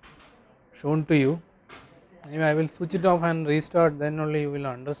already shown to you. Anyway, I will switch it off and restart, then only you will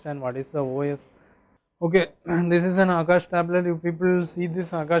understand what is the OS. Okay, this is an Aakash tablet. If people see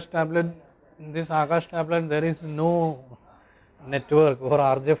this Aakash tablet, in this Aakash tablet there is no network or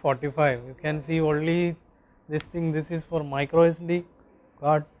RJ45. You can see only this thing. This is for micro SD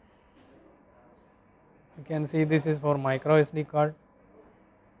card. You can see this is for micro SD card.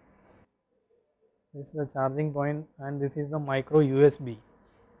 This is the charging point, and this is the micro USB,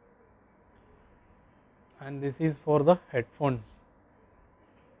 and this is for the headphones.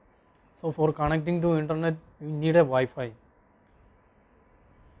 So for connecting to internet you need a Wi-Fi.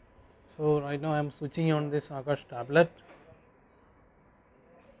 So right now I am switching on this Aakash tablet.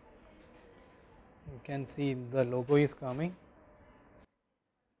 You can see the logo is coming.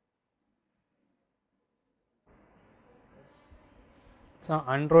 It's an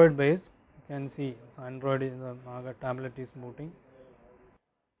Android based. You can see it's Android is the Aakash tablet is booting.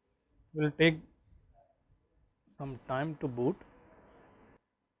 Will take some time to boot.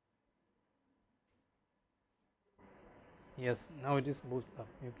 Yes, now it is boosted up.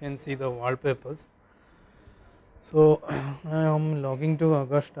 You can see the wallpapers. So I am logging to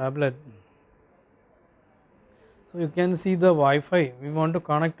Aakash tablet. So you can see the Wi-Fi. We want to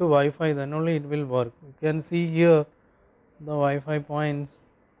connect to Wi-Fi, then only it will work. You can see here the Wi-Fi points.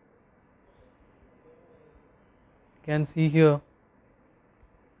 You can see here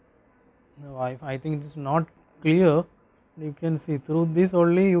the Wi-Fi. I think it is not clear. You can see through this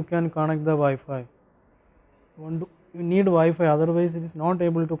only you can connect the Wi-Fi. You need Wi-Fi, otherwise it is not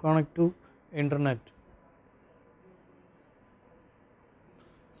able to connect to internet.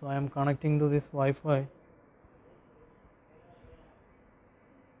 So I am connecting to this Wi-Fi.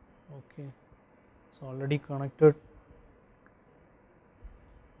 Okay, it's already connected.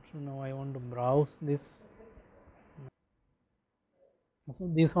 So now I want to browse this. So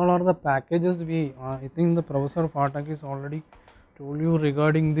these all are the packages we I think the Professor Phatak is already told you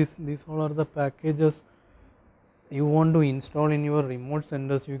regarding this. These all are the packages you want to install in your remote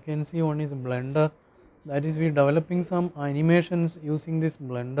centers. You can see one is Blender, that is we developing some animations using this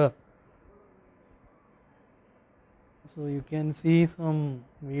Blender. So you can see some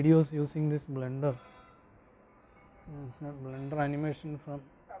videos using this Blender. So it's a Blender animation from.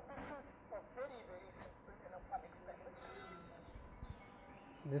 This is a very simple and a fun experiment.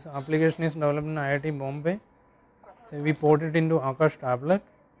 This application is developed in IIT Bombay. So we port it into Aakash tablet.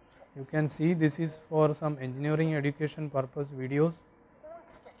 You can see this is for some engineering education purpose videos.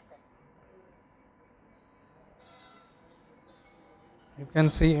 You can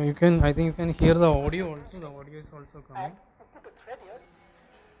see, I think you can hear the audio also. The audio is also coming. Put a thread here.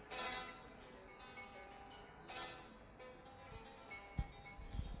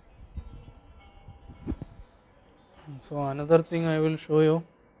 So another thing I will show you.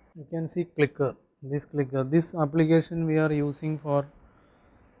 You can see clicker. This application we are using for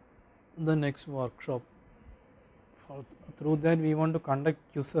the next workshop. Through that we want to conduct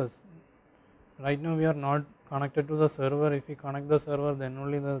quizzes. Right now we are not connected to the server. If we connect the server, then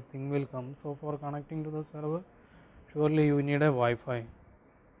only the thing will come. So for connecting to the server, surely you need a Wi-Fi.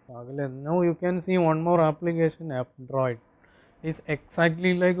 Now you can see one more application, Android. It's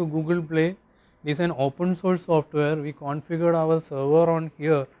exactly like Google Play. It is an open source software. We configured our server on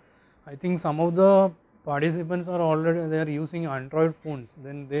here. I think some of the participants are already they are using Android phones.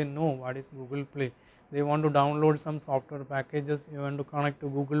 Then they know what is Google Play. They want to download some software packages. You want to connect to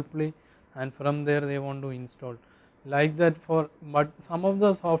Google Play, and from there they want to install. Like that but some of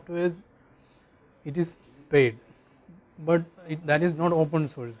the softwares it is paid, but that is not open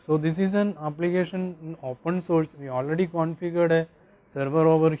source. So this is an application in open source. We already configured a server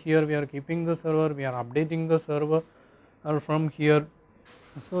over here. We are keeping the server. We are updating the server from here.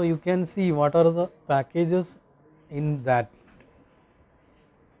 So you can see what are the packages in that.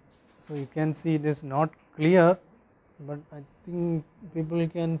 So you can see it is not clear, but I think people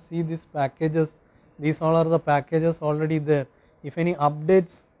can see these packages. These all are the packages already there. If any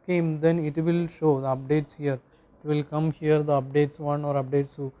updates came, then it will show the updates here. It will come here the updates 1 or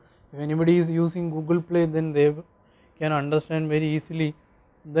updates 2. If anybody is using Google Play, then they can understand very easily.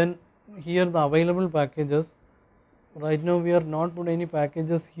 Then here the available packages. Right now we are not put any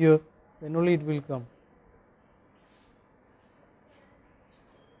packages here, then only it will come.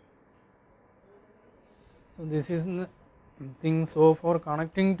 So this is the thing. So for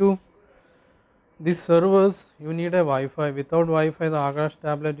connecting to these servers you need a Wi-Fi. Without Wi-Fi the Aakash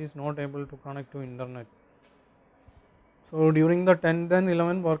tablet is not able to connect to internet. So during the 10th and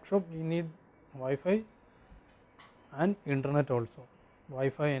 11th workshop we need Wi-Fi. and internet also,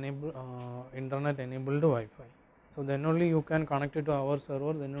 Wi-Fi enable, internet enabled Wi-Fi. So then only you can connect it to our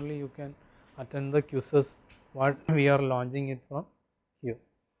server, then only you can attend the quizzes what we are launching it from here.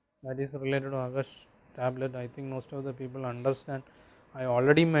 That is related to Aakash tablet. I think most of the people understand. I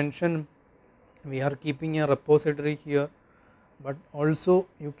already mentioned we are keeping a repository here, but also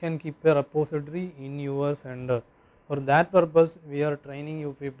you can keep a repository in your sender. For that purpose we are training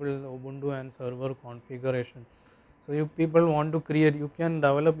you people Ubuntu and server configuration. So if people want to create, you can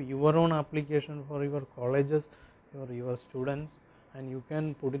develop your own application for your colleges or your students, and you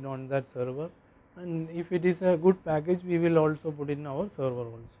can put it on that server, and if it is a good package we will also put it in our server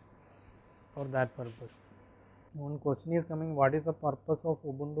also for that purpose. One question is coming, what is the purpose of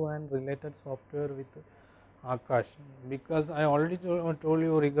Ubuntu and related software with Aakash? Because I already told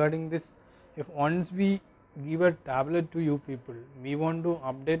you regarding this, if once we give a tablet to you people, we want to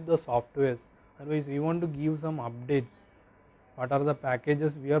update the softwares, otherwise we want to give some updates. What are the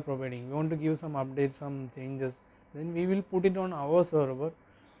packages we are providing? We want to give some updates, some changes, then we will put it on our server.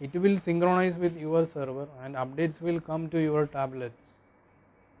 It will synchronize with your server and updates will come to your tablets.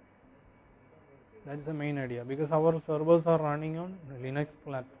 That is the main idea, because our servers are running on Linux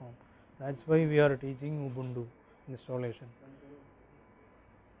platform. That is why we are teaching Ubuntu installation.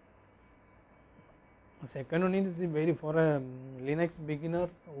 Second one is very, for a Linux beginner,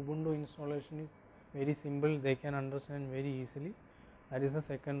 Ubuntu installation is very simple, they can understand very easily. That is the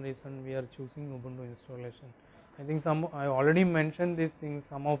second reason we are choosing Ubuntu installation. I think I already mentioned these things.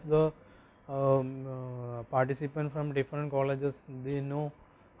 Some of the participants from different colleges, they know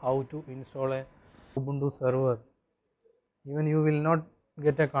how to install a Ubuntu server. Even you will not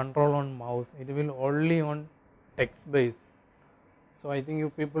get a control on mouse, it will only on text base. So I think you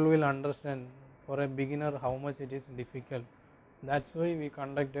people will understand for a beginner how much it is difficult. That's why we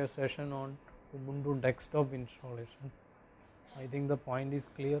conduct a session on Ubuntu desktop installation. I think the point is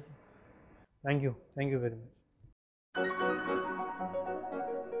clear. Thank you very much.